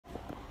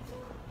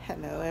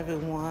Hello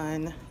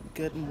everyone,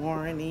 good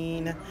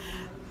morning.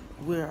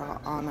 We are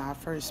on our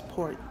first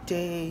port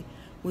day.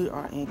 We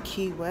are in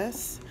Key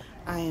West.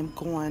 I am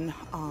going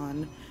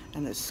on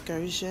an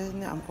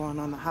excursion. I'm going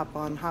on a hop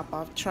on, hop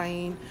off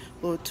train,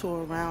 little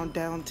tour around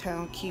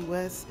downtown Key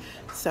West.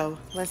 So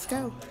let's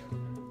go.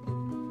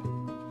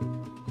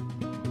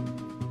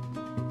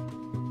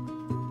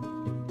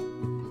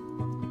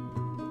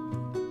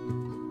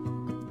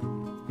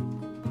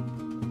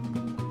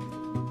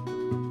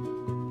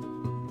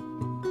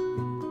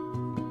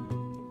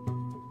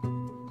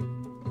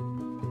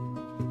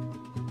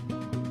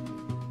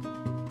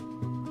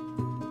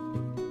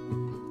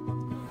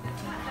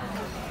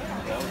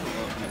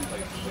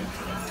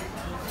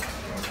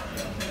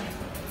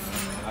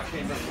 I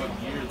can't remember what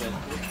year that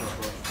picture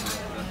was.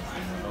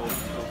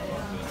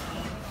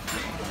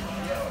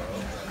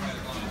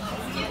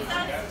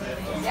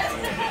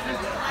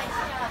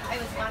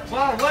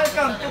 Wow,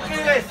 welcome to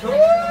Key West. Woo!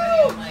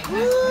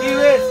 Key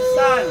West,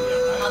 son.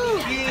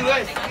 Key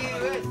West, Key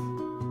West.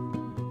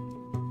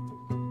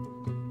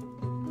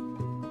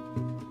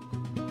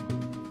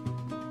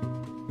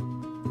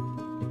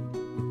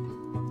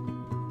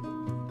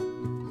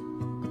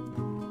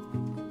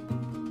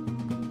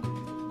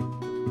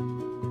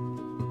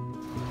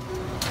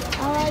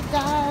 All right,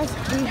 guys,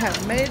 we have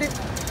made it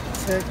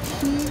to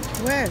Key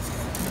West.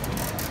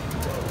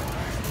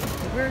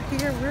 We're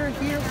here.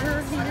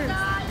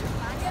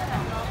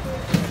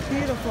 It's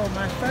beautiful.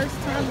 My first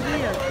time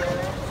here.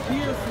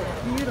 Beautiful.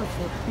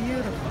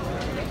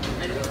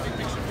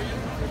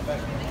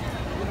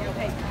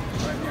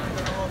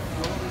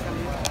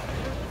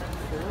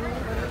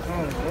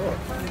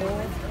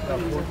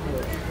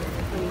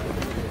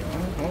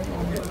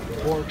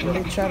 Let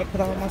me try to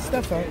put all my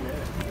stuff out.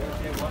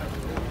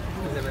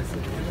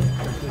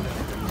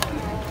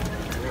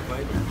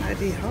 Might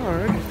be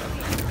hard.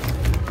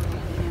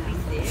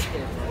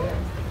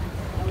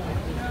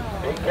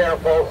 Be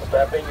careful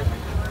stepping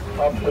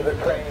up to the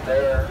train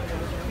there.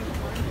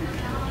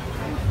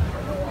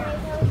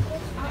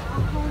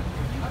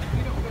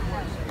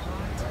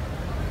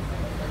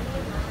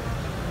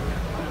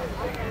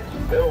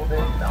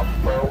 Building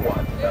number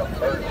 1, the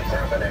first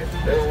permanent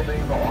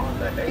building on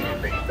the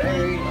Navy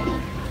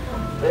base.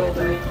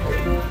 Building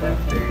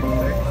 856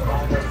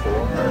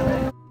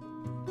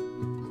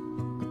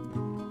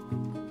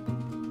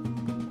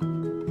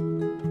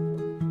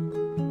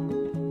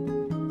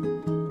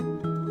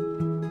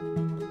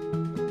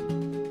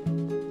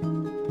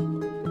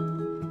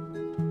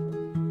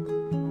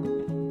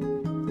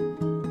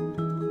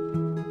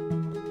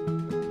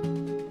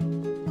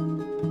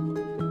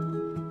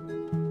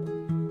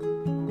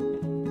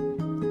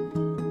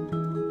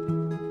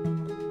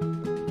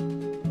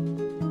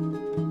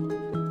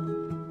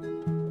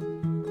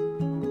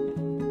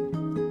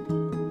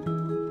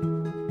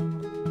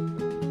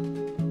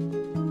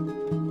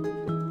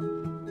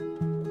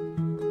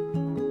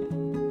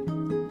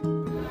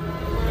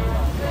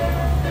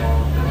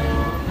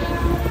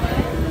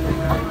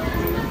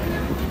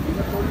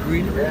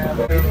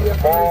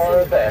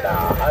 more than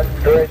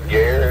 100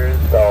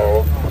 years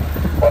old.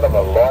 One of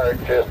the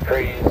largest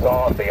trees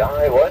on the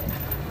island.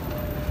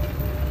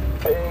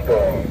 Big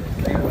old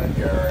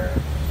signature.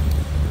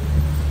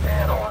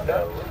 And on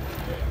those.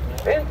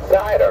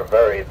 Inside are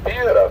very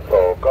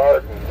beautiful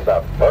gardens,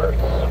 the first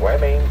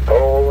swimming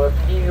pool of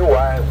Key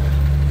West.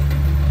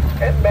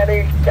 And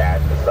many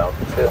cats, some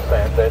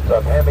descendants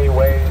of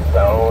Hemingway's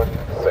own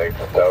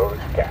six-toed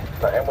cat.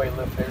 And we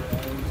live there.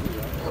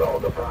 So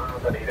the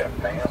property to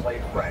family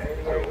friends.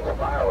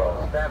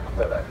 Spiral steps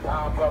to the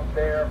top up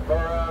there for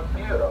a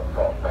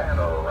beautiful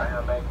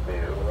panoramic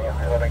view. The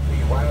island of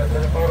Key West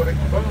is voted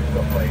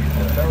exclusively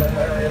to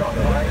military on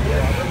the right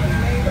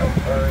hand of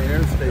the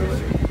air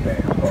station.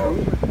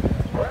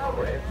 Well,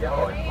 red,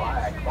 yellow, and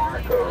black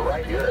marker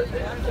right here.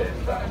 This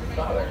is the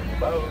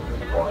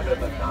southernmost point of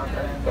the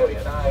continental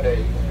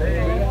United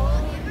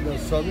States. The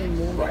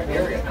southernmost. Right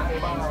here,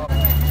 United Miles.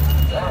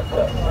 That's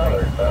the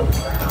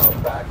southernmost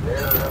town back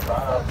there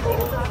above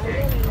Bull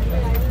King.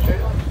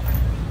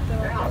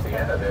 Now at the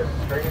end of this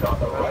street on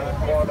the right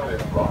corner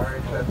is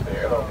large and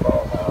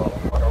beautiful home.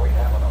 What are we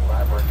having? A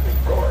elaborate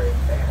Victorian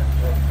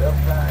mansion built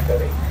back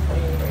in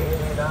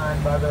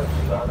 1889 by the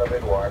son of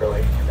Eduardo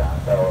H.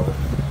 Gatto.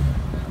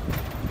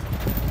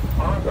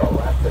 On the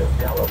left is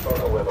yellow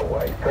photo with a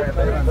white trim.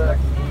 There's the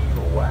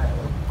Key West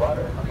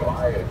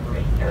butterfly and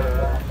feature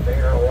right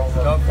there along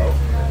the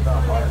coast in the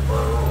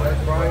harbor. Red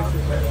rice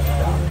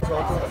and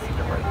property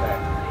to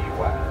protect Key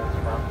West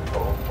from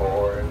full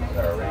force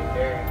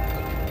hurricanes.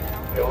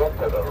 You look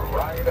to the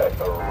right at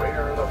the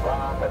rear of the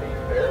property,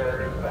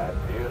 there's that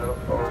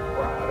beautiful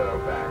grotto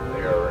back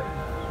there.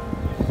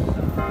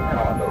 And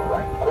on the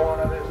right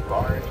corner, this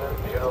large and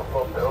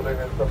beautiful building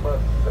is the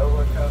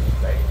Basilica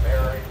St.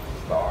 Mary's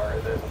Star.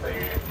 This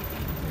thing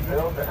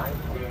built in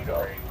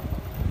 1903,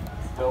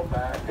 built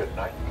back in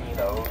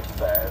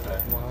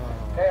 1907.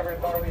 Hey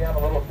everybody, we have a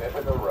little dip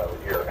in the road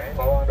here. Hang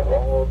on,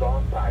 hold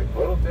on tight.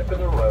 Little dip in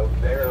the road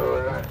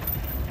there.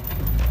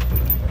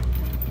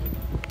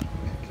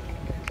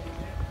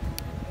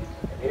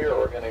 Here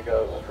we're going to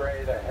go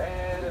straight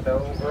ahead and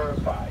over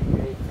by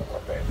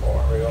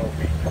Memorial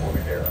Beach. We'll be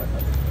there and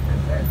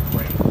that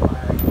green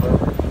flag for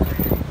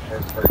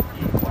for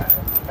Key West.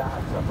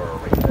 That's a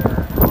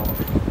marina.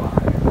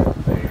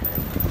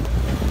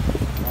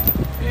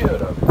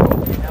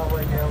 Beautiful,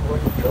 elegant,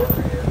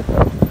 luxurious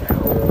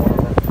hotel.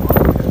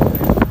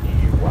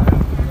 Key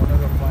West, one of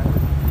the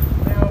places.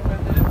 Now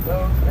visit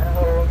those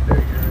hotel, do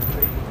your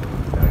thing.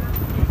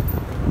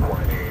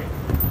 1920.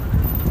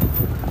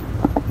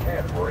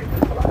 And bring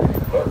the flag.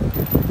 Look,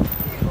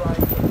 he's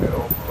like the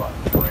middle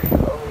luxury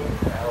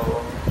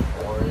hotel.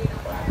 Foreign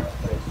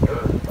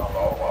passengers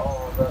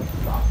along the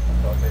top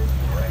of its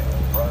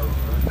railroad.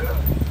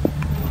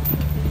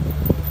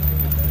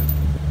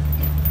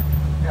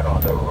 And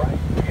on the right,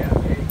 we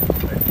have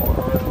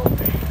Memorial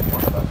Beach,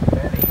 one of the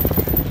many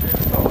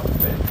beaches on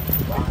this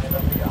side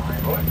of the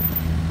island.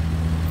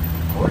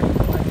 Great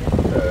place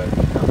to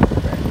come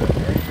spend the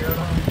day here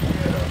on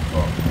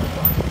beautiful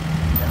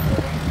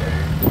sunshiny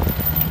day.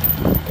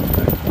 It's a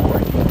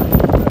great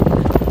place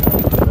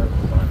to the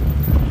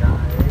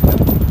sunshine.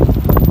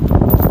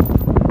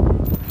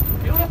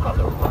 You look on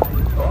the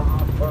right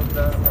off of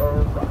the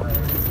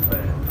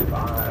horizon,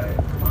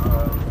 5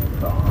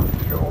 miles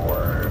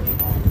offshore.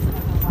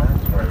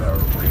 That's where the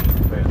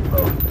reef is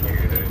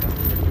located.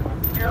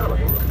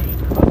 Nearly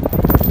 18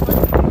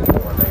 months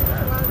before they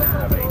have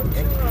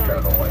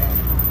navigation away.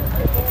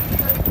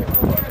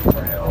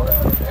 Rail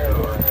out there.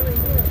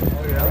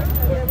 We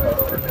have the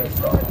current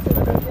is off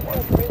and it's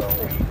once a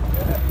week.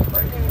 And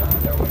right now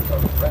there was a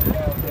wreck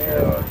out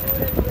there.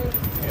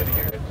 And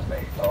here it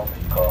stays all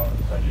because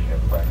the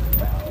shipwreck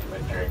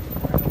salvaging.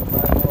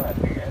 Well, at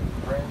the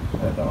entrance to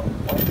the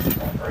West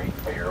Country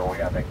here we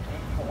have a Key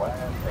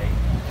West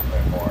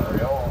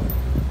Memorial,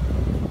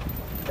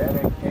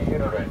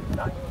 dedicated in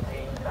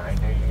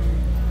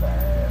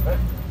 1997.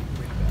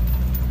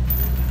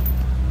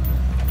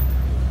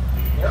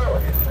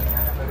 Early is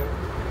inhabited.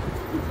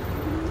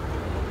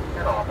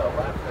 And on the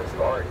left is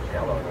large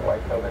yellow and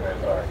white building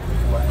is our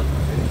Key West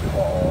City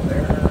Hall.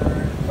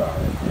 There's our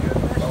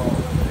beautiful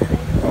City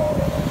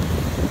Hall.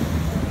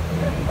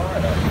 And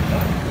part of the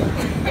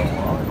go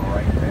on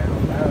right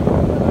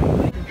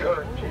now. The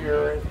church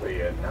here is the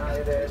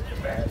United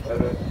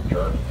Methodist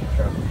Church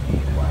of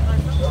Key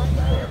West.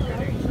 Back in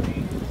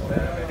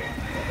 1877.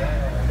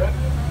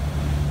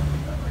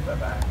 The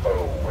Tobacco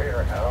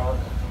Warehouse.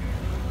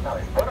 Now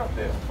they put up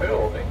this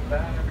building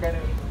back in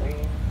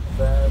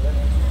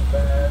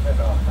 1877,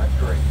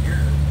 100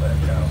 years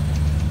ago.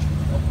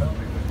 Well, tell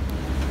me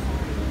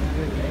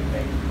what they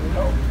made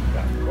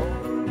tobacco.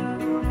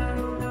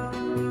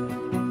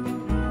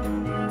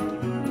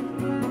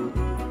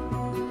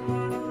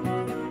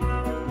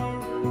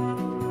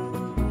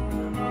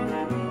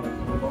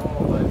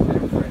 All the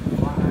different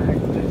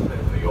flags. This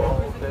is the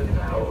oldest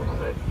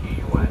house at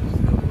Key West.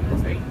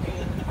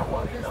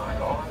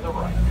 1829 on the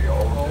right. The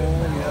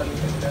oldest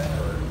house in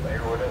Denver. They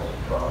were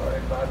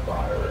destroyed by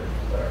fires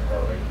and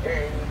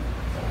hurricanes.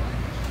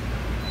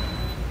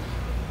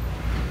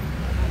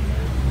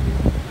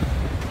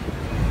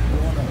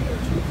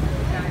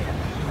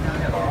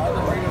 And on the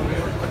right,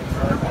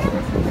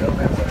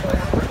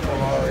 the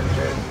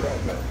largest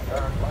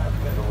turn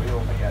left and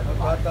we'll be at the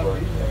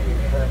Blackbird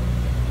Station.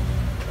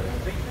 The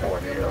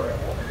seaport area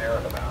will be there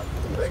in about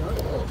 6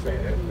 minutes.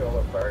 It's still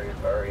a very,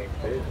 very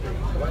busy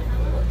place.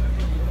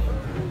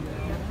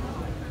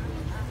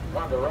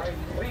 On the right,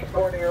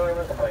 seaport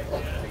area is a place to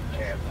see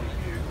chancy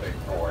music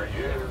for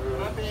you.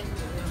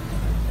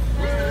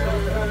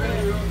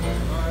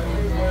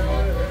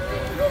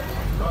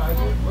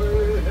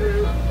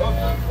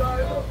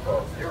 The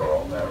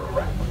mural that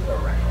wraps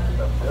around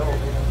the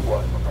building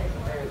was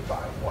painted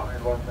by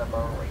Wyland the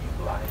Marine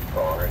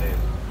Lifeguard.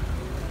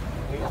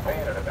 He's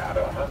painted about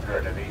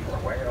 100 of these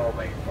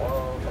whale-made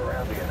walls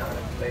around the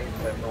United States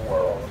and the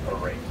world to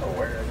raise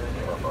awareness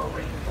for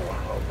marine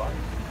wildlife.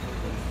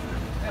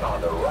 And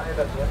on the right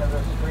at the end of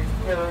the street,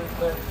 here's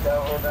the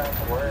donut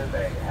where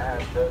they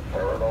had the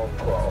turtle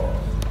crawl.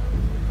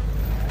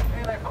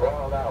 And it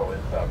crawled out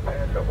with a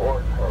pen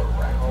aboard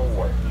corral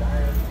where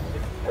giant sea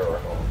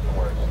turtles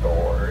were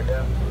stored.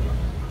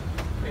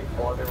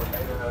 Before they were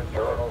made into a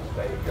turtle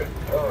steak and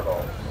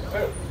turtle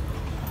soup.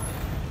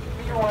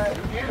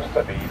 Used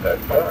to be the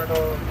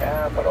turtle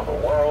capital of the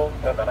world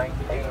to the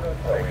 19th.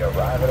 So we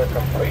arrive at a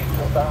complete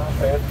stop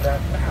at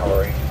that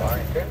Mallory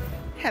Market.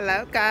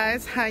 Hello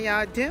guys, how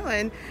y'all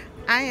doing?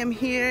 I am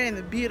here in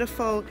the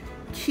beautiful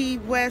Key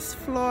West,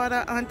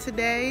 Florida on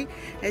today.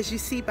 As you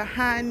see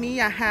behind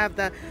me, I have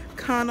the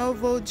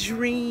Carnival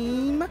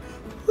Dream.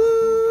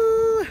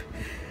 Woo!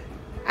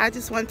 I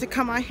just wanted to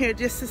come out here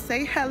just to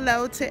say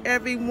hello to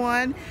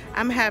everyone.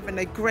 I'm having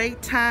a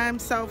great time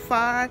so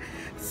far,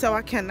 so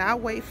I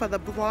cannot wait for the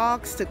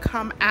vlogs to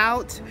come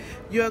out.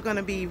 You're going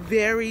to be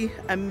very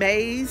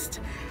amazed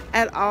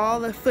at all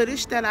the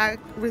footage that I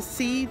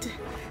received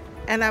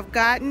and I've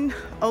gotten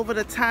over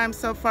the time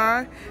so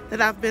far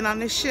that I've been on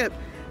the ship.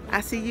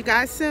 I'll see you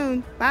guys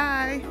soon.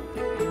 Bye.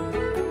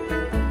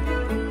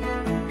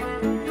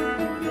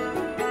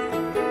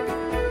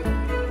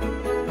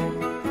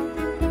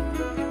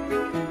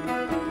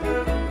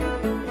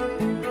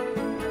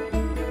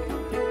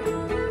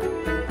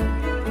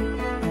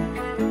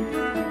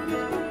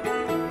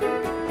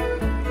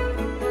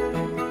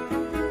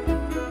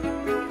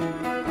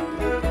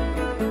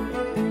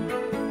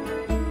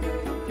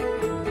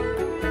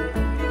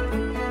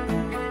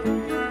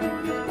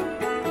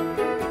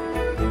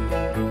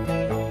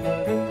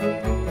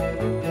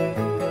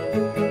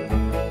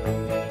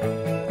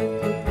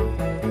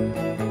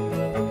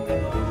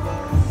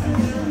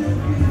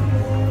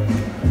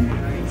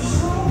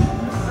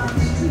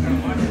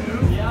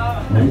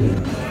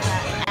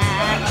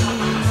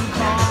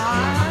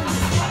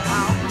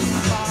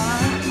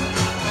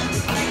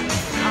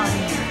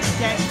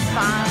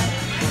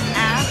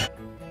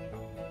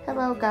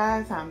 Hello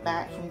guys, I'm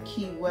back from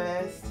Key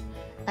West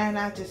and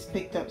I just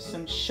picked up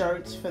some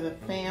shirts for the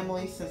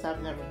family since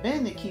I've never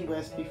been to Key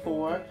West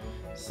before.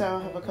 So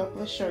I have a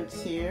couple of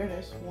shirts here.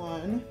 There's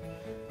one,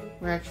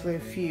 or actually a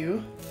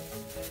few.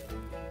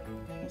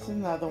 There's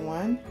another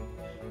one.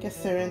 Guess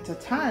they're into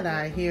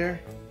tie-dye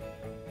here.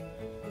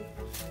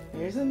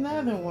 Here's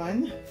another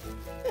one.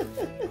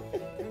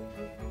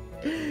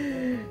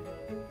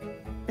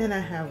 And I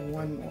have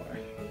one more.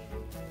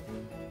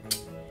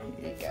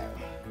 Here you go.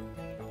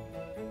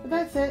 But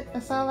that's it.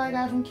 That's all I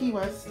got from Key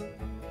West.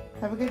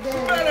 Have a good day.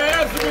 Better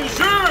have some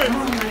insurance!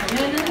 Oh my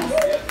goodness.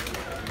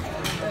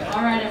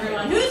 All right,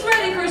 everyone. Who's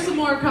ready for some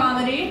more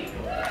comedy?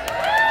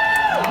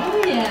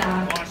 Oh,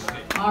 yeah.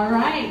 All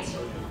right.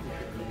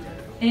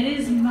 It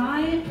is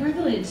my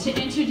privilege to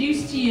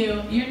introduce to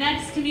you your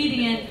next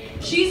comedian.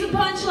 She's a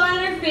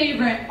punchliner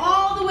favorite,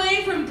 all the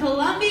way from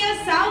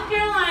Columbia, South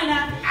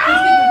Carolina.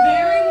 Let's give a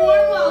very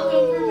warm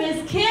welcome for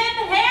Miss Kim.